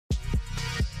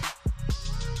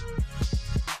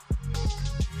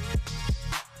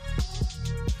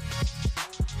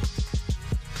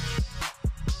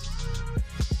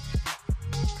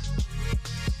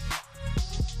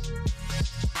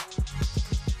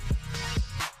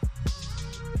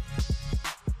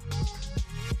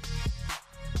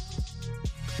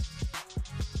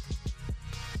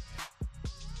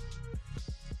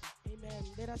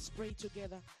pray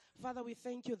together. Father, we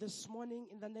thank you this morning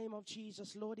in the name of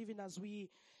Jesus. Lord, even as we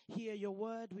hear your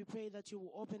word, we pray that you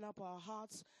will open up our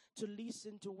hearts to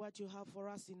listen to what you have for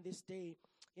us in this day.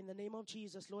 In the name of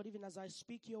Jesus, Lord, even as I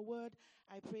speak your word,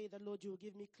 I pray that, Lord, you will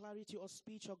give me clarity of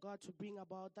speech, oh God, to bring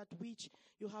about that which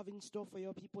you have in store for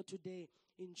your people today.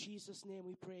 In Jesus' name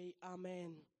we pray.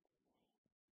 Amen.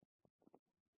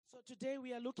 So today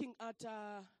we are looking at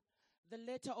the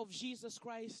letter of Jesus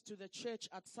Christ to the church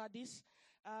at Sardis.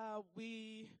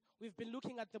 We've been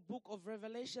looking at the book of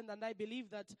Revelation, and I believe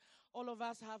that all of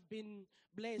us have been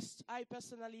blessed. I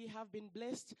personally have been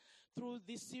blessed through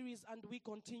this series, and we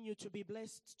continue to be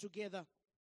blessed together.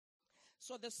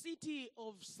 So the city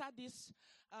of Sardis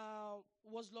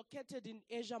was located in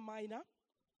Asia Minor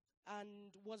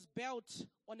and was built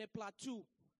on a plateau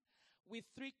with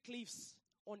 3 cliffs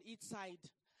on each side.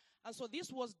 And so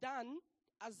this was done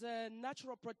as a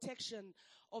natural protection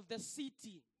of the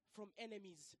city from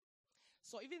enemies.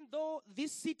 So even though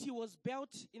this city was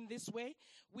built in this way,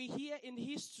 we hear in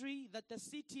history that the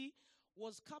city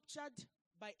was captured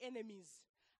by enemies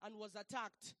and was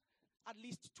attacked at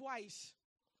least twice.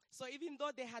 So even though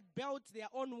they had built their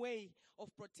own way of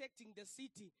protecting the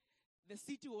city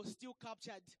was still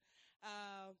captured.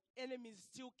 Enemies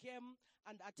still came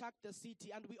and attacked the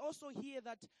city. And we also hear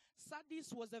that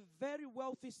Sardis was a very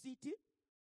wealthy city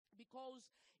because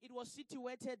it was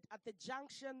situated at the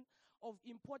junction of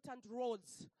important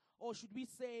roads, or should we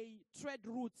say trade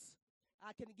routes.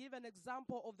 I can give an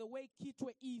example of the way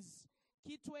Kitwe is.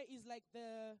 Kitwe is like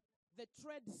the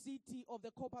trade city of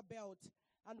the Copper Belt,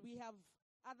 and we have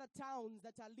other towns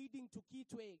that are leading to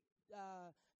Kitwe.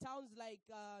 Towns like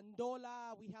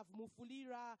Ndola, we have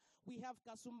Mufulira, we have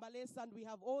Kasumbalesa, and we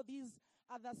have all these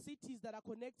other cities that are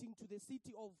connecting to the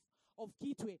city of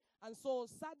Kitwe. And so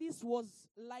Sardis was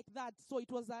like that. So it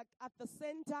was like at the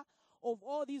center of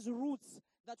all these routes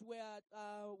that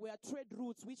were trade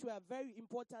routes, which were very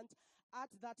important at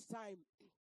that time.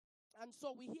 And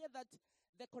so we hear that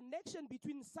the connection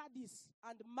between Sardis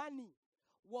and money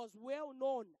was well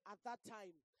known at that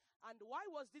time. And why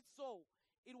was it so?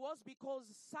 It was because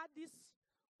Sardis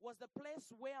was the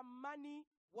place where money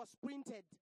was printed.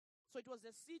 So it was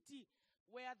a city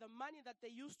where the money that they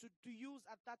used to use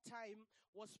at that time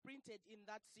was printed in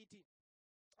that city.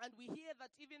 And we hear that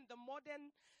even the modern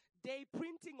day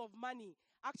printing of money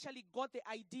actually got the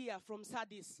idea from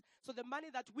Sardis. So the money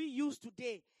that we use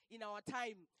today in our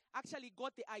time actually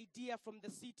got the idea from the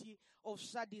city of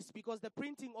Sardis, because the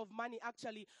printing of money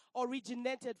actually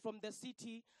originated from the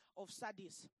city of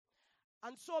Sardis.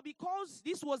 And so because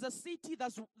this was a city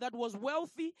that was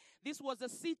wealthy, this was a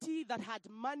city that had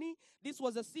money, this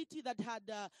was a city that had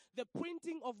the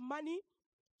printing of money,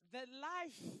 the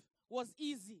life was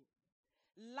easy.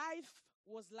 Life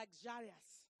was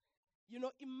luxurious. You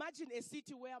know, imagine a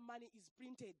city where money is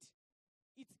printed.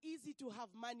 It's easy to have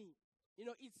money. You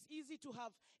know, it's easy to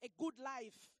have a good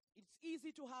life. It's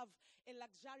easy to have a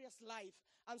luxurious life.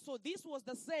 And so this was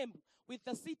the same with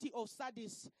the city of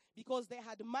Sardis, because they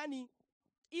had money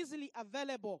easily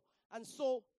available. And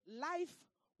so life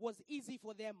was easy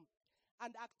for them.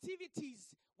 And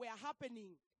activities were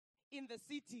happening in the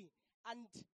city. And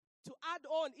to add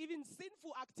on, even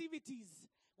sinful activities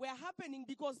were happening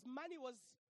because money was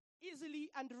easily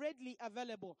and readily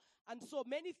available. And so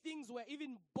many things were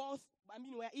even bought,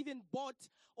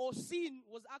 or sin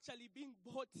was actually being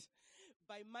bought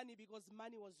by money because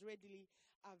money was readily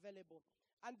available.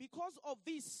 And because of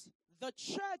this, the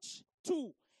church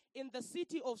too in the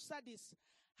city of Sardis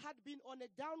had been on a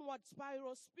downward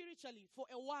spiral spiritually for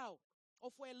a while, or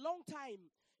for a long time,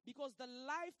 because the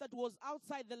life that was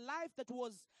outside, the life that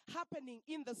was happening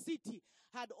in the city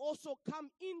had also come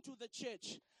into the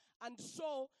church. And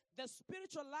so the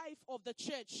spiritual life of the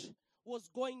church was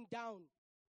going down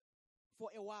for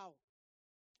a while.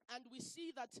 And we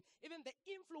see that even the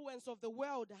influence of the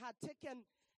world had taken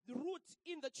the root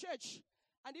in the church,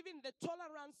 and even the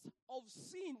tolerance of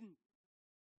sin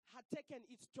had taken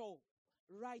its toll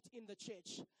right in the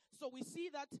church. So we see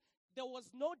that there was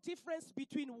no difference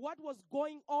between what was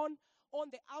going on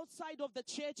the outside of the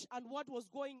church and what was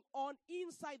going on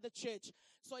inside the church.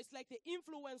 So it's like the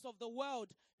influence of the world,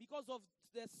 because of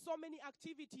there's so many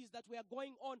activities that were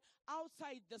going on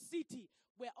outside the city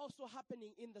were also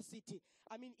happening in the city.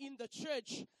 In the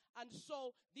church. And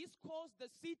so this caused the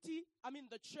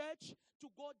church to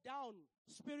go down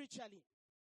spiritually.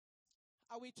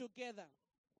 Are we together?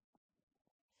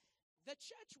 The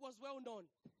church was well known.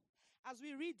 As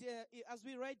we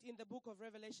read in the book of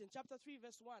Revelation, chapter 3,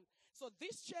 verse 1. So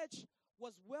this church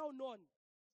was well known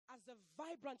as a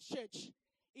vibrant church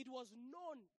It was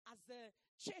known as a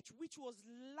church which was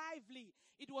lively.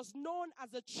 It was known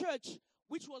as a church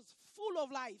which was full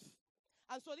of life.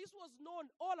 And so this was known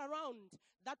all around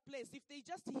that place. If they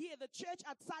just hear the church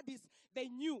at Sardis, they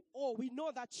knew, oh, we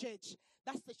know that church.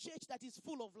 That's the church that is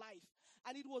full of life.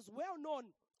 And it was well known.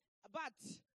 But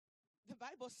the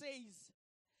Bible says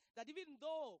that even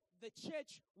though the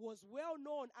church was well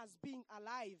known as being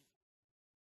alive,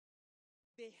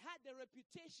 they had a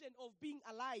reputation of being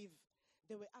alive.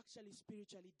 They were actually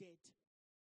spiritually dead.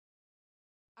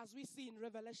 As we see in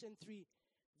Revelation 3,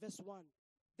 verse 1.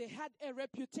 They had a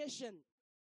reputation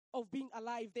of being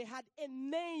alive. They had a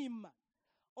name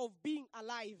of being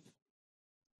alive.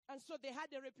 And so they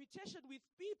had a reputation with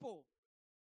people,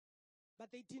 but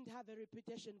they didn't have a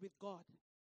reputation with God.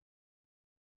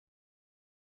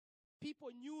 People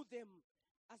knew them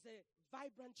as a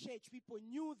vibrant church. People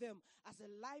knew them as a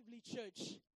lively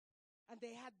church. And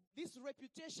they had this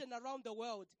reputation around the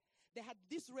world. They had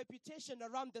this reputation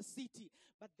around the city,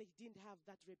 but they didn't have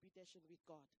that reputation with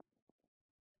God.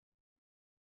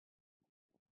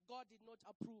 God did not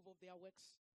approve of their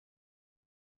works.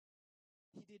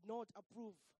 He did not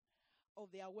approve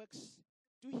of their works.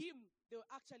 To him, they were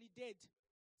actually dead.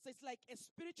 So it's like a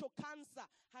spiritual cancer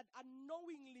had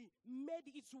unknowingly made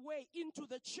its way into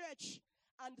the church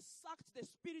and sucked the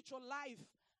spiritual life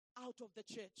out of the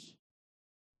church.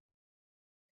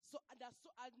 So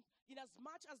in as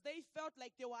much as they felt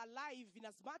like they were alive, in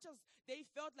as much as they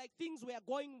felt like things were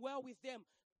going well with them,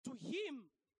 to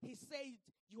him, he said,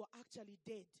 you are actually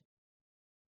dead.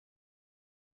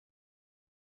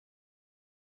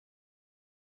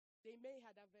 They may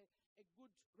have a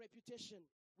good reputation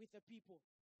with the people.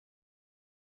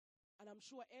 And I'm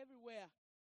sure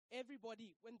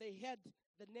everybody, when they heard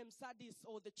the name Sardis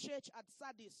or the church at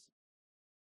Sardis,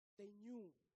 they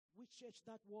knew which church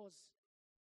that was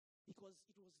because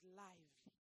it was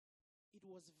lively. It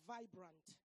was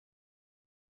vibrant.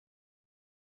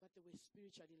 But they were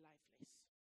spiritually lifeless.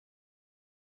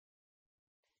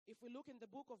 If we look in the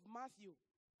book of Matthew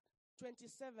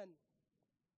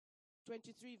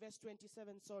 23, verse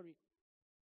 27,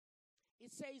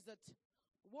 it says that,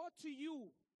 woe to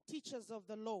you, teachers of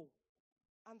the law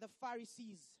and the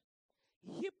Pharisees,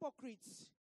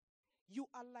 hypocrites, you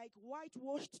are like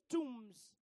whitewashed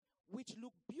tombs, which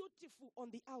look beautiful on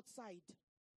the outside,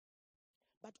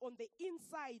 but on the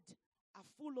inside are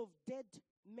full of dead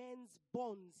men's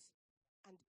bones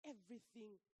and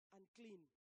everything unclean.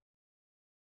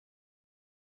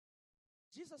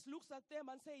 Jesus looks at them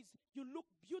and says, you look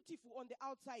beautiful on the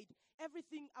outside.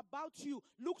 Everything about you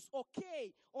looks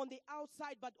okay on the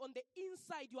outside, but on the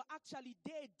inside, you are actually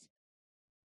dead.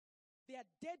 There are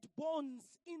dead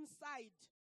bones inside.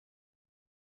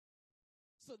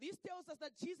 So this tells us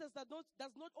that Jesus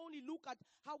does not only look at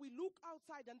how we look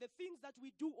outside and the things that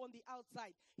we do on the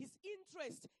outside. His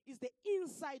interest is the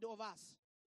inside of us.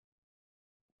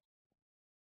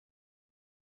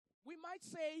 We might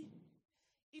say,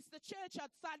 it's the church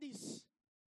at Sardis.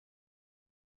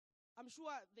 I'm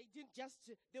sure they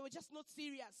were just not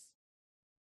serious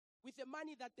with the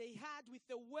money that they had, with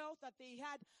the wealth that they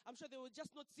had. I'm sure they were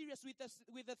just not serious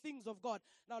with the things of God.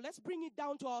 Now let's bring it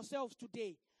down to ourselves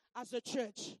today as a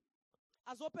church,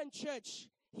 as Open Church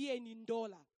here in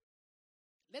Ndola.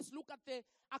 Let's look at the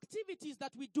activities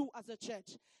that we do as a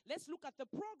church. Let's look at the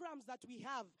programs that we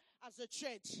have as a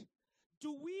church.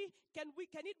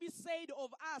 Can it be said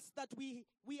of us that we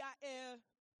are a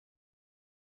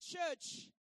church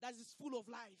that is full of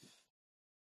life?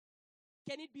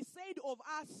 Can it be said of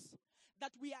us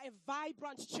that we are a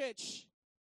vibrant church?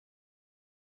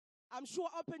 I'm sure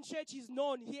Open Church is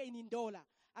known here in Ndola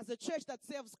as a church that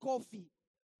serves coffee.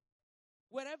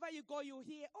 Wherever you go, you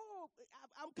hear, oh,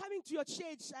 I'm coming to your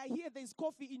church. I hear there's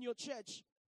coffee in your church.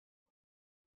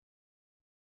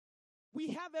 We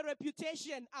have a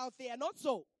reputation out there, not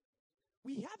so.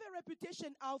 We have a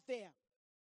reputation out there.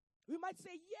 We might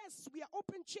say, yes, we are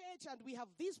Open Church and we have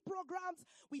these programs,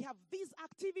 we have these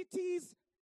activities.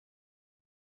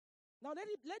 Now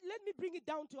let me bring it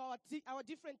down to our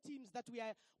different teams that we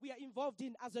are involved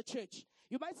in as a church.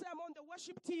 You might say, I'm on the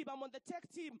worship team, I'm on the tech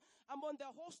team, I'm on the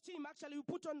host team. Actually, we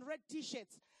put on red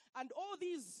t-shirts. And all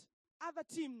these other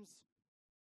teams,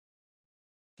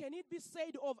 can it be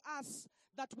said of us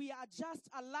that we are just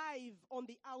alive on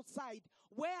the outside?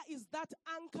 Where is that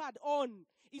anchored on?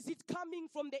 Is it coming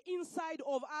from the inside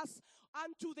of us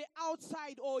onto the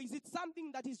outside, or is it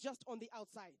something that is just on the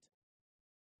outside?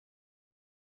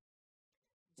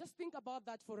 Just think about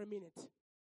that for a minute.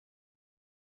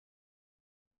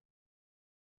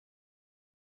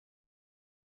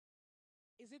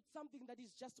 Is it something that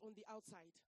is just on the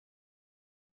outside?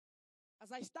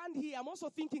 As I stand here, I'm also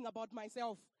thinking about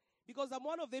myself because I'm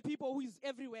one of the people who is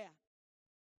everywhere.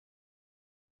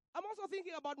 I'm also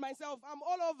thinking about myself. I'm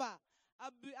all over.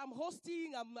 I'm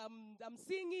hosting, I'm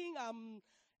singing,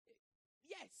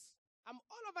 yes, I'm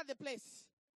all over the place.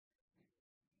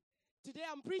 Today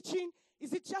I'm preaching.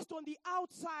 Is it just on the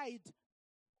outside?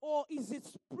 Or is it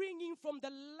springing from the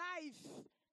life,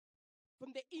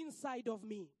 from the inside of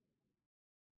me?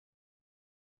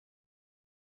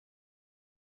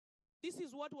 This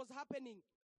is what was happening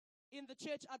in the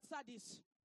church at Sardis.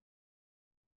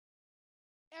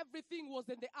 Everything was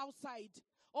in the outside.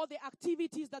 All the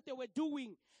activities that they were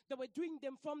doing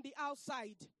them from the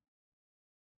outside.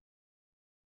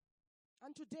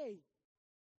 And today,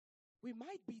 we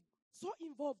might be so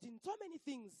involved in so many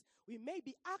things. We may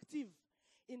be active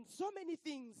in so many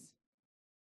things.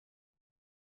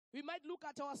 We might look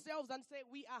at ourselves and say,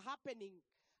 we are happening.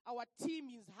 Our team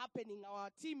is happening. Our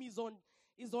team is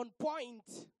on point.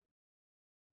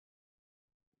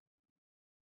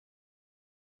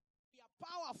 We are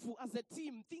powerful as a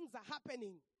team. Things are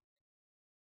happening.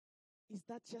 Is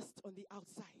that just on the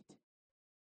outside?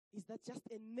 Is that just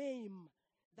a name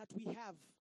that we have?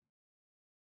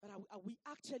 But are we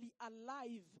actually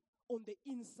alive on the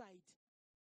inside?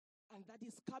 And that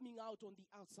is coming out on the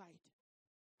outside.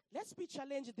 Let's be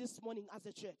challenged this morning as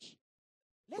a church.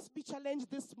 Let's be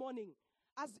challenged this morning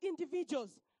as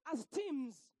individuals, as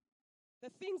teams. The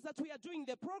things that we are doing,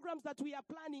 the programs that we are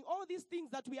planning, all these things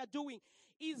that we are doing,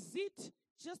 is it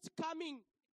just coming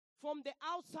from the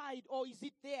outside or is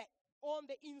it there on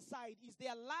the inside? Is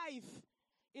there life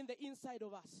in the inside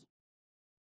of us?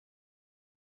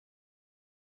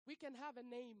 We can have a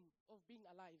name of being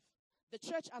alive. The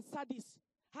church at Sardis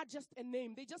had just a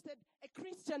name. They just had a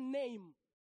Christian name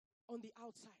on the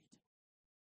outside.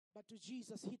 But to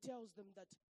Jesus, he tells them that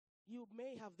you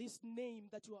may have this name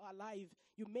that you are alive.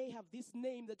 You may have this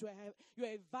name that you are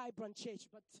a vibrant church.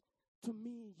 But to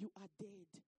me, you are dead.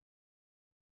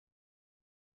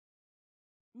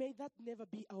 May that never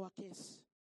be our case.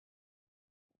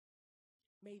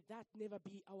 May that never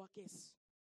be our case.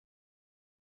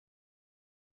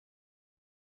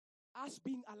 Us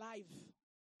being alive,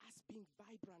 us being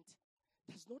vibrant,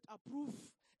 does not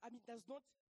does not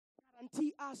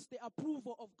guarantee us the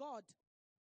approval of God.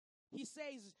 He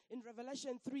says in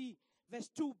Revelation 3, verse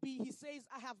 2b, he says,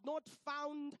 I have not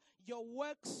found your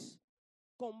works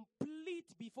complete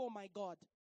before my God.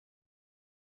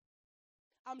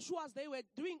 I'm sure as they were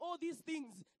doing all these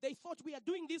things, they thought we are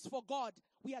doing this for God.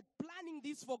 We are planning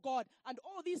this for God. And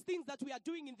all these things that we are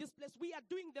doing in this place, we are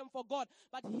doing them for God.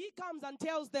 But he comes and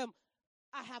tells them,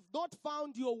 I have not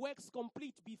found your works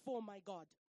complete before my God.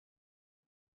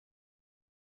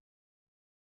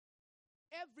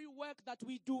 Every work that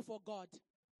we do for God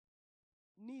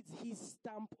needs his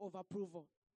stamp of approval.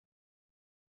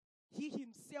 He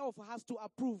himself has to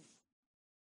approve.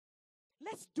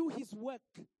 Let's do his work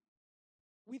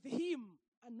with him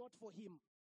and not for him.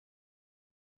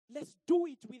 Let's do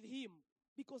it with him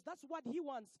because that's what he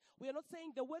wants. We are not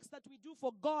saying the works that we do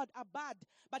for God are bad,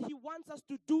 but he wants us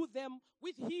to do them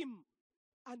with him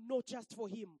and not just for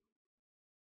him.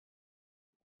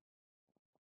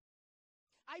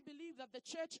 I believe that the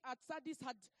church at Sardis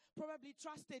had probably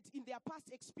trusted in their past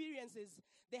experiences.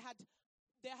 They had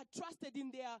trusted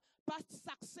in their past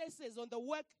successes on the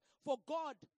work for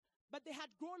God, but they had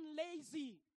grown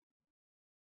lazy.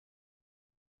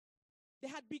 They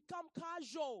had become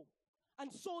casual,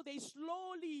 and so they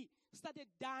slowly started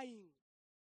dying.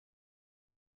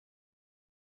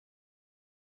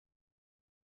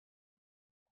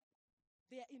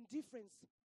 Their indifference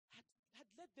had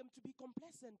led them to be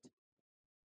complacent.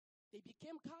 They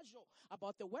became casual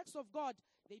about the works of God.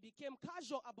 They became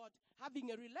casual about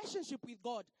having a relationship with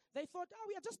God. They thought,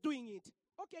 we are just doing it.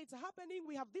 Okay, it's happening.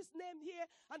 We have this name here,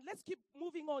 and let's keep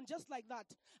moving on just like that.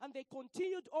 And they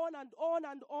continued on and on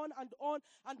and on and on.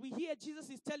 And we hear Jesus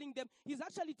is telling them, he's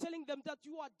actually telling them that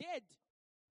you are dead.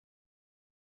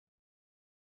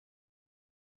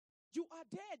 You are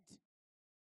dead.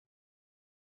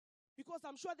 Because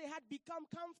I'm sure they had become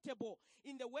comfortable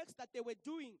in the works that they were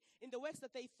doing, in the works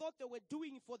that they thought they were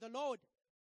doing for the Lord.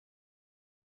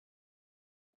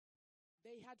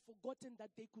 They had forgotten that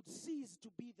they could cease to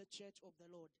be the church of the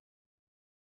Lord.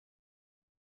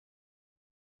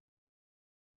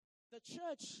 The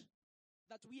church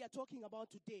that we are talking about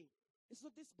today, it's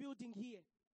not this building here.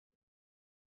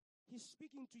 He's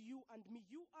speaking to you and me.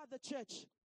 You are the church.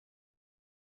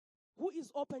 Who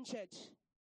is Open Church?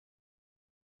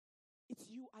 It's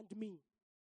you and me.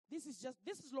 This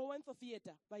is Lowenthal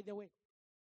Theater, by the way.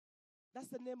 That's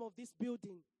the name of this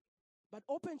building. But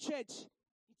Open Church,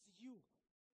 it's you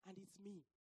and it's me.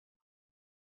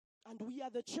 And we are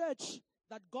the church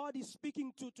that God is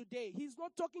speaking to today. He's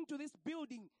not talking to this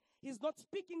building. He's not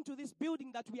speaking to this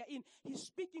building that we are in. He's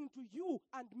speaking to you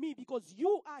and me because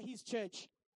you are his church.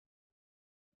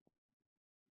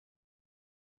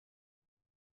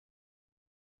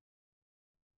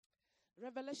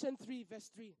 Revelation 3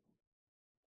 verse 3.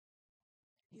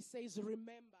 He says,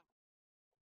 remember.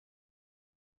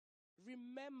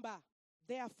 Remember,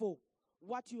 therefore,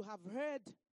 what you have heard,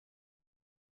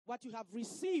 what you have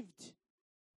received.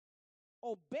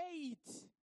 Obey it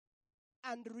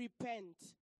and repent.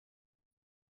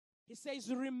 He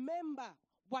says, remember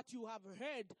what you have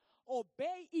heard,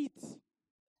 obey it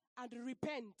and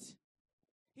repent.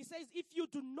 He says, if you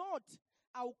do not,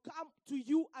 I'll come to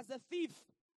you as a thief.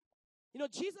 You know,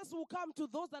 Jesus will come to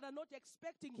those that are not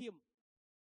expecting him.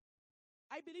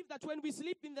 I believe that when we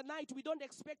sleep in the night, we don't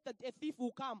expect that a thief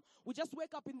will come. We just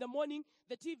wake up in the morning,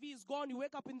 the TV is gone. You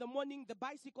wake up in the morning, the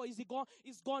bicycle is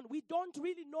gone. We don't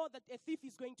really know that a thief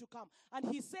is going to come. And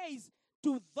he says,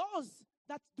 to those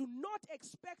that do not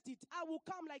expect it, I will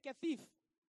come like a thief.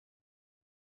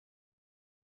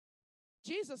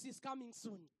 Jesus is coming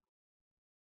soon.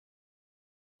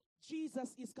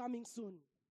 Jesus is coming soon.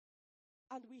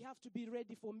 And we have to be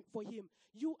ready for him.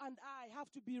 You and I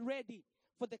have to be ready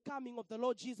for the coming of the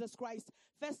Lord Jesus Christ.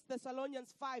 1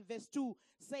 Thessalonians 5 verse 2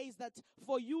 says that,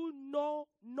 for you know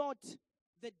not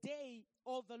the day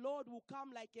of the Lord will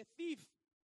come like a thief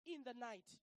in the night.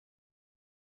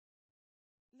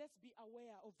 Let's be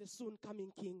aware of the soon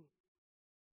coming King.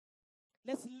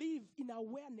 Let's live in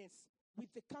awareness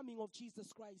with the coming of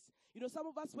Jesus Christ. You know, some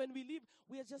of us, when we live,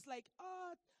 we are just like,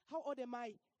 oh, how old am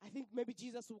I? I think maybe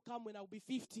Jesus will come when I'll be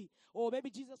 50. Or maybe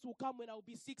Jesus will come when I'll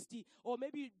be 60. Or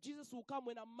maybe Jesus will come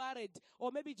when I'm married.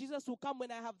 Or maybe Jesus will come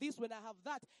when I have this, when I have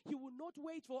that. He will not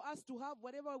wait for us to have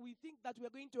whatever we think that we're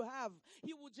going to have.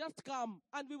 He will just come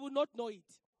and we will not know it.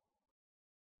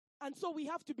 And so we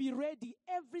have to be ready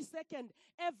every second,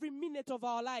 every minute of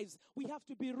our lives. We have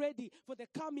to be ready for the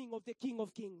coming of the King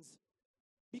of Kings.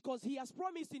 Because he has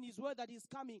promised in his word that he's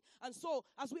coming. And so,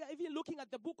 as we are even looking at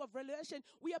the book of Revelation,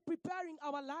 we are preparing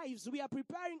our lives. We are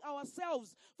preparing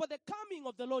ourselves for the coming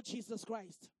of the Lord Jesus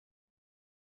Christ.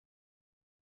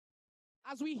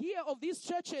 As we hear of these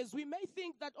churches, we may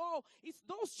think that, oh, it's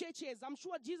those churches. I'm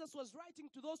sure Jesus was writing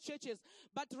to those churches.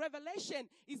 But Revelation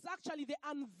is actually the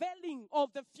unveiling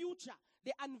of the future.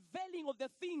 The unveiling of the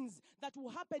things that will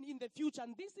happen in the future.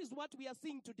 And this is what we are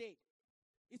seeing today.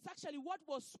 It's actually what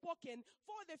was spoken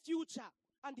for the future.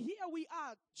 And here we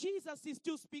are. Jesus is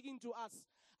still speaking to us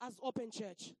as Open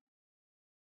Church.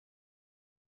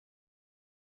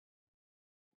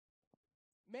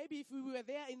 Maybe if we were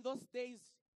there in those days,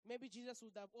 maybe Jesus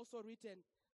would have also written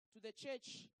to the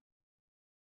church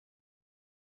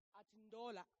at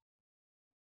Ndola.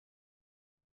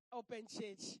 Open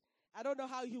Church. I don't know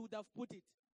how he would have put it.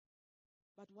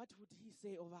 But what would he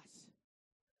say of us?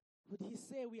 Would he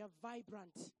say we are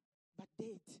vibrant but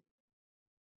dead?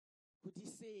 Would he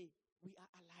say we are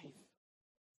alive?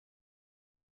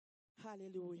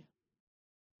 Hallelujah.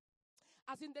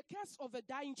 As in the case of a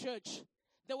dying church,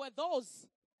 there were those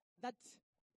that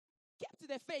kept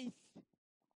their faith.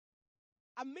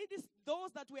 Amidst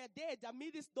those that were dead,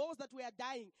 amidst those that were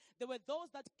dying, there were those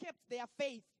that kept their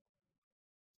faith.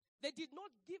 They did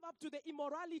not give up to the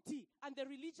immorality and the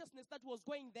religiousness that was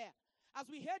going there. As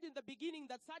we heard in the beginning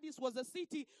that Sardis was a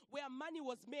city where money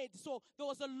was made. So there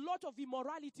was a lot of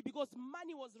immorality because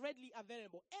money was readily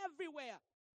available everywhere.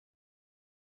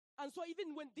 And so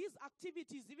even when these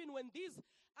activities, even when these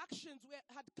actions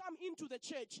had come into the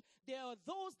church, there are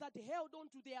those that held on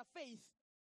to their faith.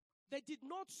 They did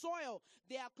not soil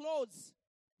their clothes.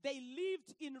 They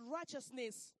lived in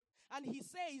righteousness. And he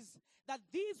says that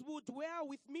these will dwell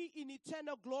with me in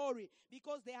eternal glory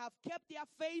because they have kept their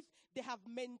faith, they have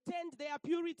maintained their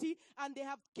purity, and they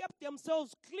have kept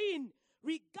themselves clean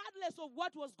regardless of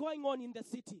what was going on in the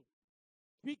city.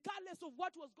 Regardless of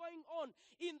what was going on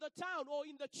in the town or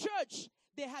in the church,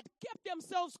 they had kept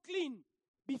themselves clean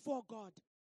before God.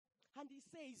 And he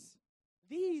says,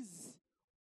 these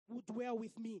will dwell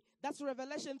with me. That's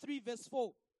Revelation 3 verse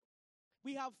 4.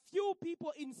 We have few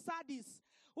people in Sardis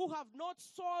who have not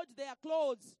soiled their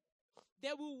clothes.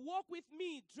 They will walk with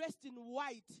me dressed in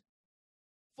white,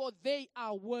 for they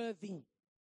are worthy.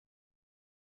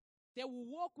 They will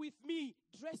walk with me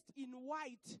dressed in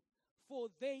white, for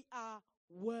they are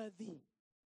worthy.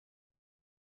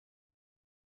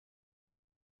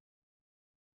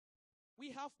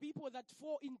 We have people that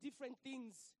fall in different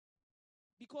things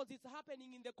because it's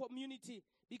happening in the community,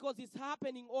 because it's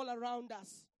happening all around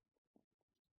us.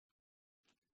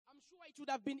 I'm sure it would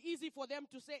have been easy for them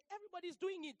to say, everybody's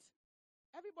doing it.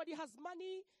 Everybody has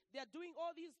money. They are doing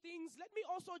all these things. Let me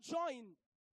also join.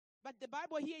 But the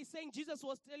Bible here is saying, Jesus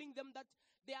was telling them that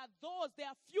there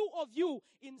are few of you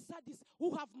in Sardis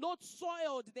who have not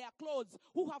soiled their clothes,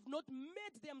 who have not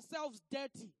made themselves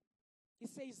dirty. He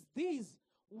says, these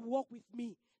walk with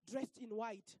me, dressed in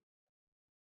white.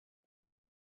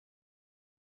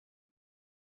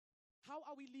 How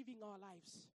are we living our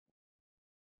lives?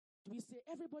 Do we say,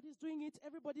 everybody's doing it,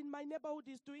 everybody in my neighborhood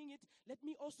is doing it, let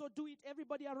me also do it,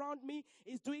 everybody around me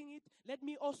is doing it, let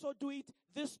me also do it?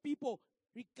 These people,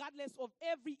 regardless of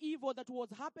every evil that was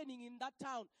happening in that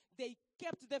town, they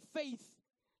kept the faith.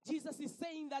 Jesus is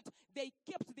saying that they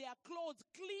kept their clothes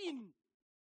clean.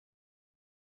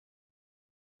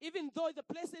 Even though the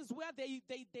places where they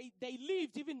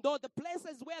lived, even though the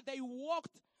places where they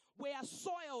walked were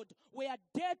soiled, were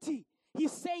dirty,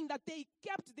 he's saying that they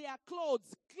kept their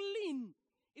clothes clean.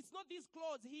 It's not these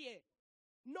clothes here.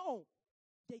 No,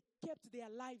 they kept their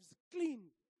lives clean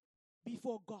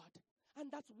before God. And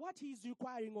that's what he's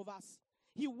requiring of us.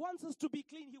 He wants us to be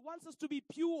clean. He wants us to be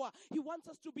pure. He wants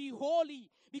us to be holy.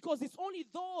 Because it's only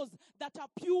those that are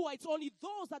pure. It's only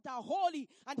those that are holy.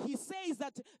 And he says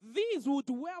that these will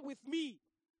dwell with me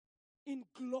in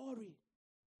glory.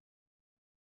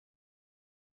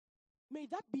 May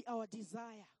that be our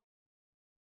desire.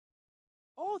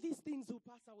 All these things will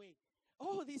pass away.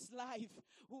 All this life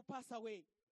will pass away.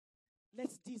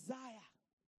 Let's desire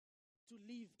to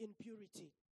live in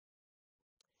purity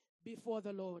before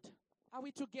the Lord. Are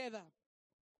we together?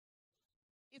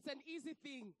 It's an easy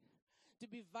thing to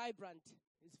be vibrant.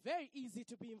 It's very easy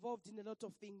to be involved in a lot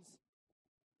of things.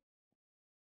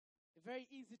 It's very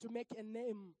easy to make a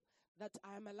name that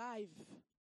I am alive.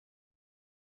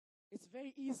 It's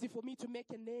very easy for me to make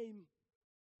a name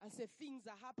and say things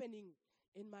are happening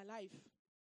in my life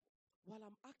while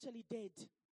I'm actually dead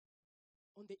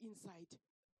on the inside,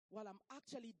 while I'm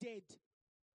actually dead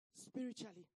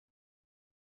spiritually.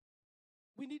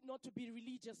 We need not to be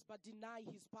religious but deny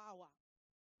his power.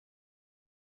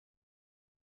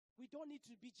 We don't need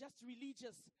to be just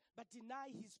religious but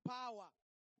deny his power.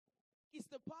 It's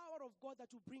the power of God that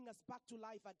will bring us back to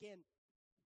life again.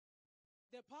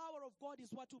 The power of God is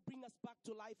what will bring us back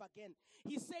to life again.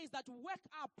 He says that wake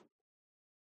up,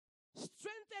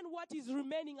 strengthen what is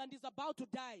remaining and is about to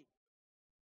die.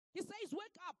 He says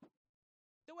wake up.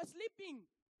 They were sleeping.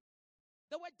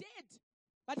 They were dead.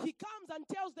 But he comes and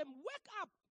tells them, wake up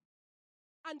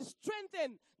and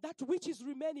strengthen that which is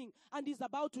remaining and is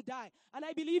about to die. And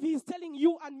I believe he is telling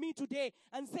you and me today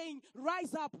and saying,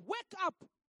 rise up, wake up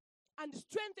and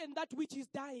strengthen that which is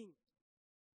dying.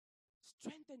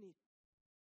 Strengthen it.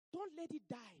 Don't let it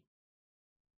die.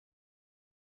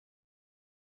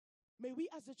 May we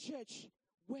as a church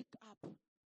wake up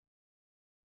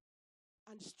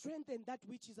and strengthen that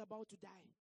which is about to die.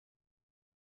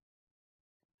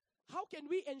 How can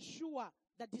we ensure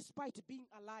that despite being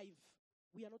alive,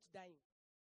 we are not dying?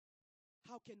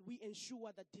 How can we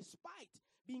ensure that despite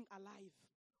being alive,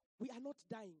 we are not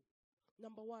dying?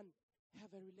 Number one,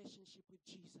 have a relationship with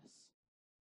Jesus.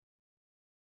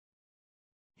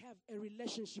 Have a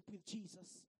relationship with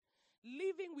Jesus.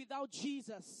 Living without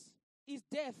Jesus is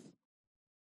death.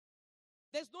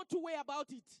 There's no two ways about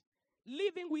it.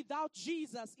 Living without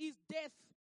Jesus is death.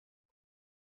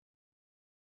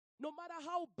 No matter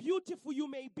how beautiful you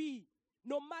may be,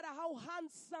 no matter how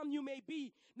handsome you may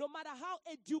be, no matter how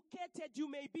educated you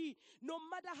may be, no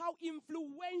matter how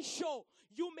influential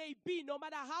you may be, no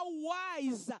matter how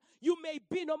wise you may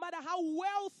be, no matter how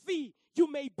wealthy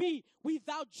you may be,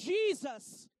 without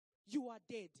Jesus, you are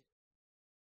dead.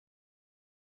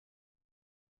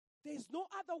 There's no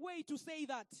other way to say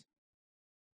that.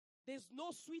 There's no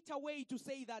sweeter way to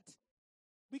say that.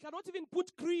 We cannot even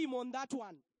put cream on that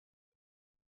one.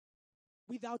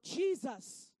 Without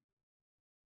Jesus,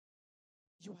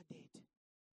 you are dead.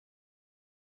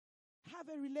 Have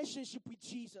a relationship with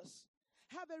Jesus.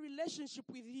 Have a relationship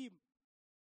with him.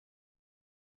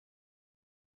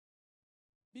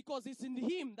 Because it's in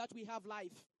him that we have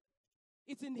life.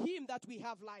 It's in him that we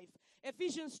have life.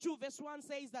 Ephesians 2 verse 1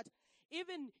 says that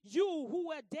even you who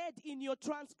were dead in your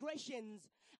transgressions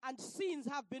and sins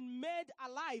have been made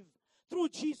alive through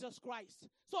Jesus Christ.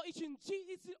 So it's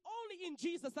only in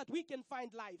Jesus that we can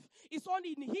find life. It's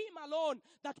only in him alone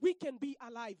that we can be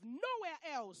alive.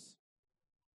 Nowhere else.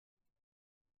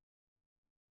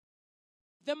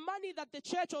 The money that the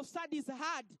church of Sardis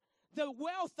had, the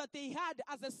wealth that they had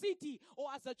as a city or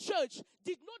as a church,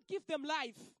 did not give them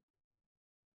life.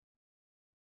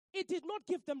 It did not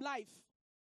give them life.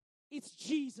 It's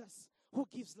Jesus who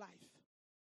gives life.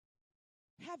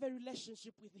 Have a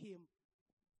relationship with him.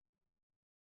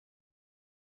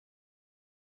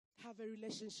 Have a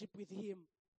relationship with him.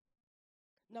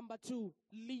 Number 2,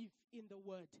 live in the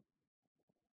word.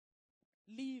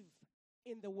 Live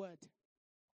in the word.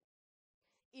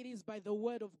 It is by the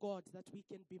word of God that we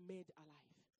can be made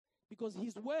alive. Because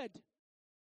his word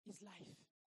is life.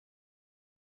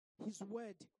 His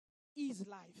word is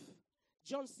life.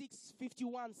 John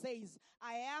 6:51 says,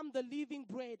 I am the living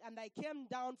bread, and I came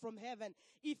down from heaven.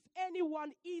 If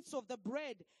anyone eats of the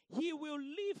bread, he will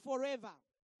live forever.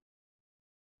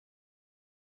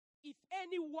 If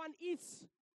anyone eats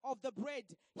of the bread,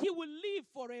 he will live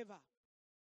forever.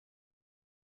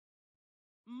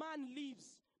 Man lives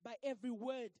by every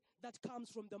word that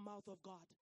comes from the mouth of God.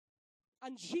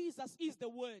 And Jesus is the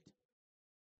word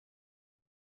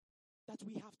that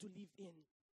we have to live in.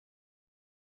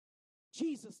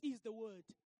 Jesus is the word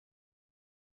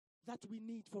that we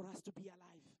need for us to be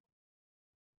alive.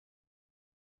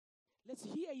 Let's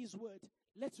hear his word.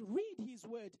 Let's read his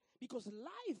word, because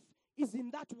life is in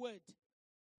that word.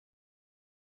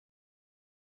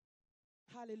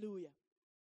 Hallelujah.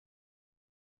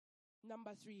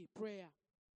 Number 3, prayer.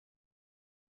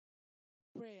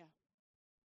 Prayer.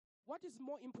 What is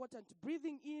more important,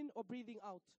 breathing in or breathing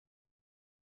out?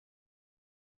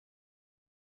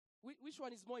 Which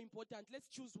one is more important? Let's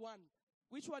choose one.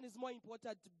 Which one is more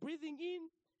important, breathing in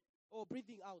or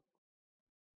breathing out?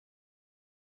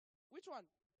 Which one?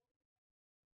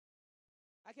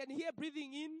 I can hear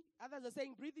breathing in. Others are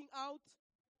saying breathing out.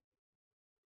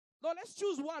 No, let's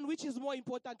choose one which is more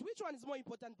important. Which one is more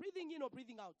important, breathing in or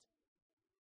breathing out?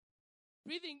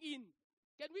 Breathing in.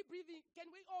 Can we breathe in?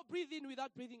 Can we all breathe in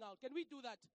without breathing out? Can we do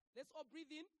that? Let's all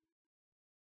breathe in.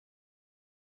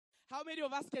 How many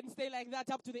of us can stay like that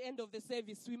up to the end of the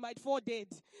service? We might fall dead.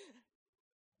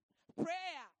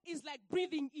 Prayer is like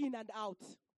breathing in and out.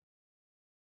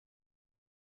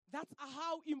 That's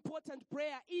how important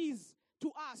prayer is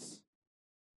to us.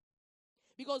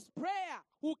 Because prayer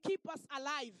will keep us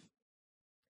alive.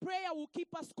 Prayer will keep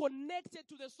us connected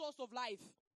to the source of life.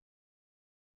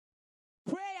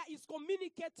 Prayer is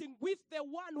communicating with the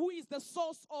one who is the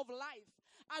source of life.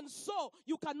 And so,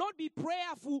 you cannot be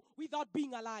prayerful without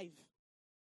being alive.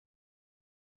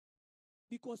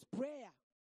 Because prayer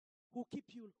will keep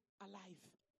you alive.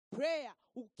 Prayer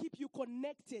will keep you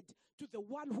connected to the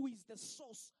one who is the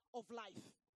source of life.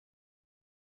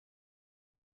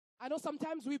 I know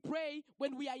sometimes we pray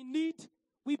when we are in need.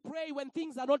 We pray when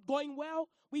things are not going well.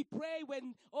 We pray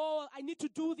when, I need to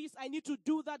do this, I need to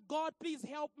do that. God, please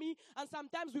help me. And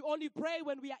sometimes we only pray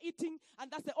when we are eating,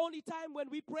 and that's the only time when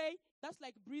we pray. That's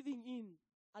like breathing in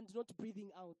and not breathing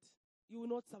out. You will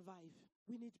not survive.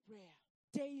 We need prayer.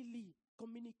 Daily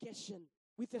communication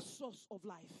with the source of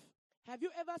life. Have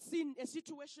you ever seen a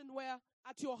situation where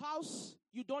at your house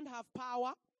you don't have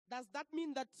power? Does that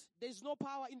mean that there's no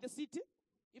power in the city?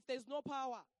 If there's no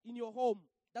power in your home,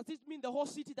 does it mean the whole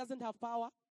city doesn't have power?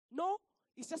 No,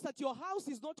 it's just that your house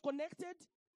is not connected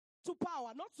to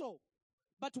power, not so.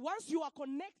 But once you are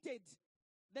connected,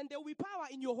 then there will be power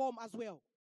in your home as well.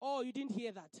 Oh, you didn't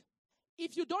hear that.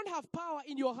 If you don't have power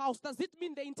in your house, does it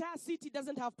mean the entire city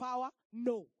doesn't have power?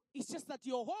 No. It's just that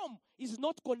your home is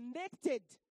not connected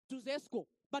to ZESCO.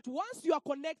 But once you are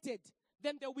connected,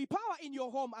 then there will be power in your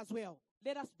home as well.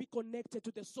 Let us be connected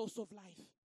to the source of life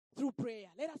through prayer.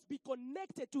 Let us be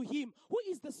connected to him who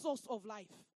is the source of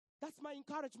life. That's my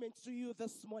encouragement to you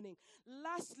this morning.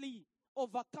 Lastly,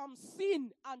 overcome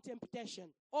sin and temptation.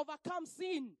 Overcome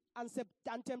sin and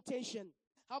temptation.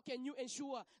 How can you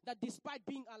ensure that despite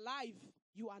being alive,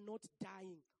 you are not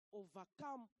dying?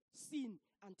 Overcome sin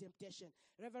and temptation.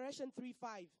 Revelation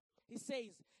 3:5. It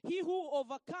says, he who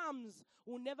overcomes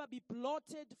will never be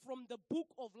blotted from the book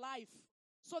of life.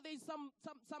 So there's some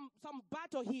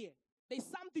battle here. There's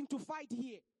something to fight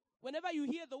here. Whenever you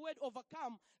hear the word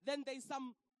overcome, then there's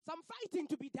some fighting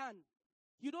to be done.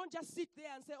 You don't just sit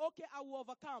there and say, okay, I will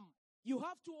overcome. You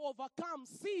have to overcome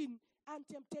sin and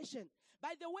temptation.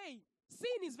 By the way,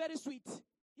 sin is very sweet.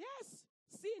 Yes,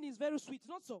 sin is very sweet.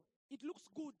 Not so. It looks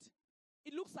good.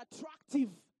 It looks attractive.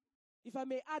 If I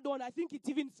may add on, I think it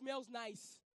even smells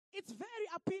nice. It's very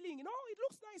appealing. No, it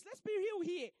looks nice. Let's be real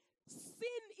here.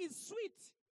 Sin is sweet.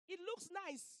 It looks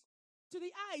nice to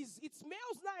the eyes. It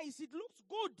smells nice. It looks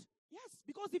good. Yes,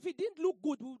 because if it didn't look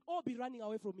good, we would all be running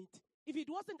away from it. If it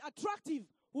wasn't attractive,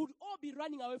 we would all be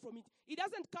running away from it. It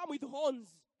doesn't come with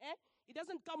horns. It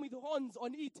doesn't come with horns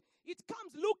on it. It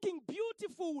comes looking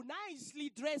beautiful,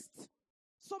 nicely dressed.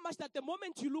 So much that the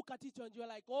moment you look at it and you're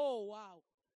like, oh, wow,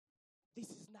 this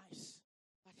is nice.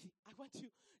 But I want you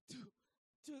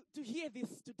to hear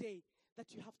this today,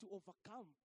 that you have to overcome.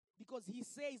 Because he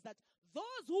says that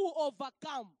those who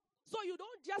overcome, so you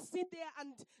don't just sit there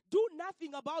and do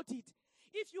nothing about it.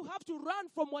 If you have to run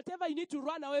from whatever you need to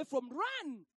run away from,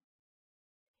 run.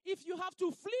 If you have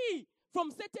to flee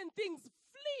from certain things,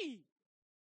 flee.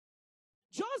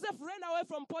 Joseph ran away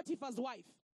from Potiphar's wife.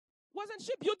 Wasn't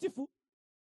she beautiful?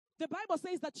 The Bible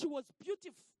says that she was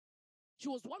beautiful. She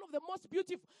was one of the most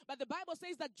beautiful. But the Bible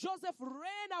says that Joseph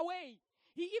ran away.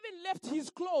 He even left his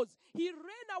clothes. He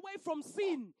ran away from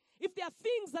sin. If there are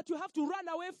things that you have to run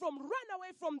away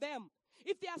from them.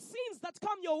 If there are sins that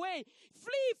come your way,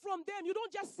 flee from them. You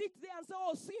don't just sit there and say,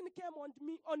 oh, sin came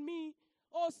on me.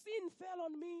 Oh, sin fell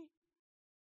on me.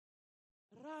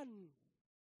 Run.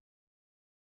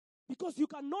 Because you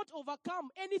cannot overcome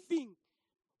anything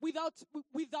without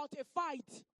a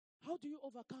fight. How do you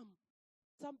overcome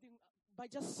something by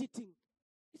just sitting?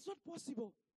 It's not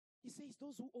possible. He says,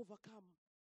 those who overcome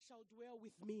shall dwell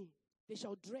with me. They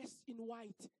shall dress in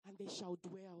white and they shall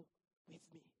dwell with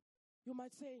me. You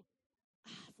might say,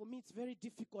 for me it's very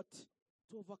difficult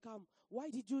to overcome. Why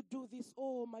did you do this?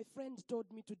 Oh, my friend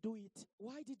told me to do it.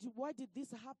 Why did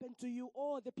this happen to you?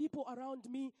 Oh, the people around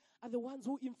me are the ones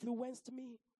who influenced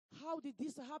me. How did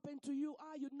this happen to you?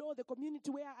 You know, the community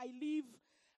where I live.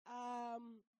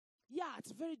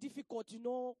 It's very difficult, you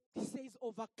know. He says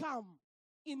overcome.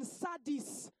 In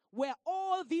Sardis, where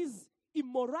all this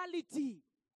immorality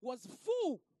was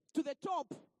full to the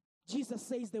top, Jesus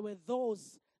says there were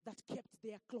those that kept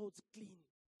their clothes clean.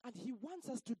 And he wants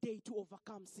us today to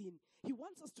overcome sin. He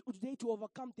wants us today to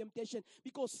overcome temptation,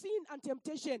 because sin and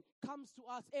temptation comes to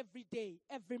us every day,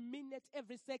 every minute,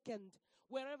 every second.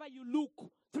 Wherever you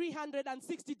look,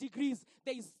 360 degrees,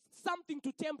 there is something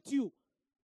to tempt you.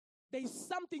 There is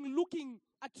something looking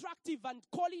attractive and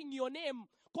calling your name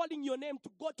to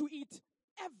go to it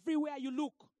everywhere you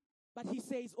look. But he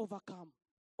says overcome,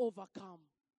 overcome.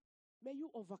 May you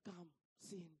overcome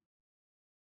sin.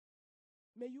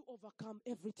 May you overcome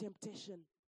every temptation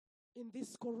in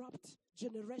this corrupt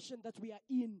generation that we are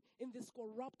in this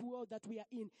corrupt world that we are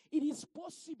in. It is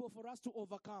possible for us to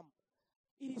overcome.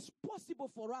 It is possible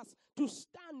for us to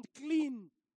stand clean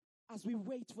as we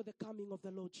wait for the coming of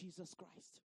the Lord Jesus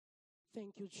Christ.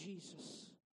 Thank you,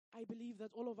 Jesus. I believe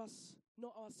that all of us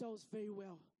know ourselves very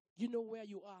well. You know where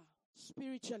you are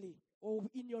spiritually, or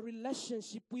in your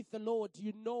relationship with the Lord.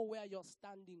 You know where you're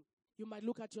standing. You might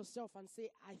look at yourself and say,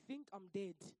 I think I'm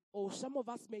dead. Or some of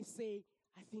us may say,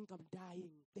 I think I'm dying.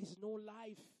 There's no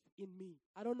life in me.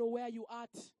 I don't know where you are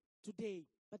today,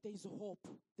 but there is hope.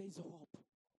 There is hope.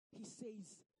 He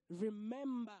says,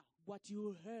 remember what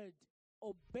you heard,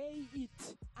 obey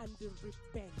it, and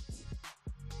repent.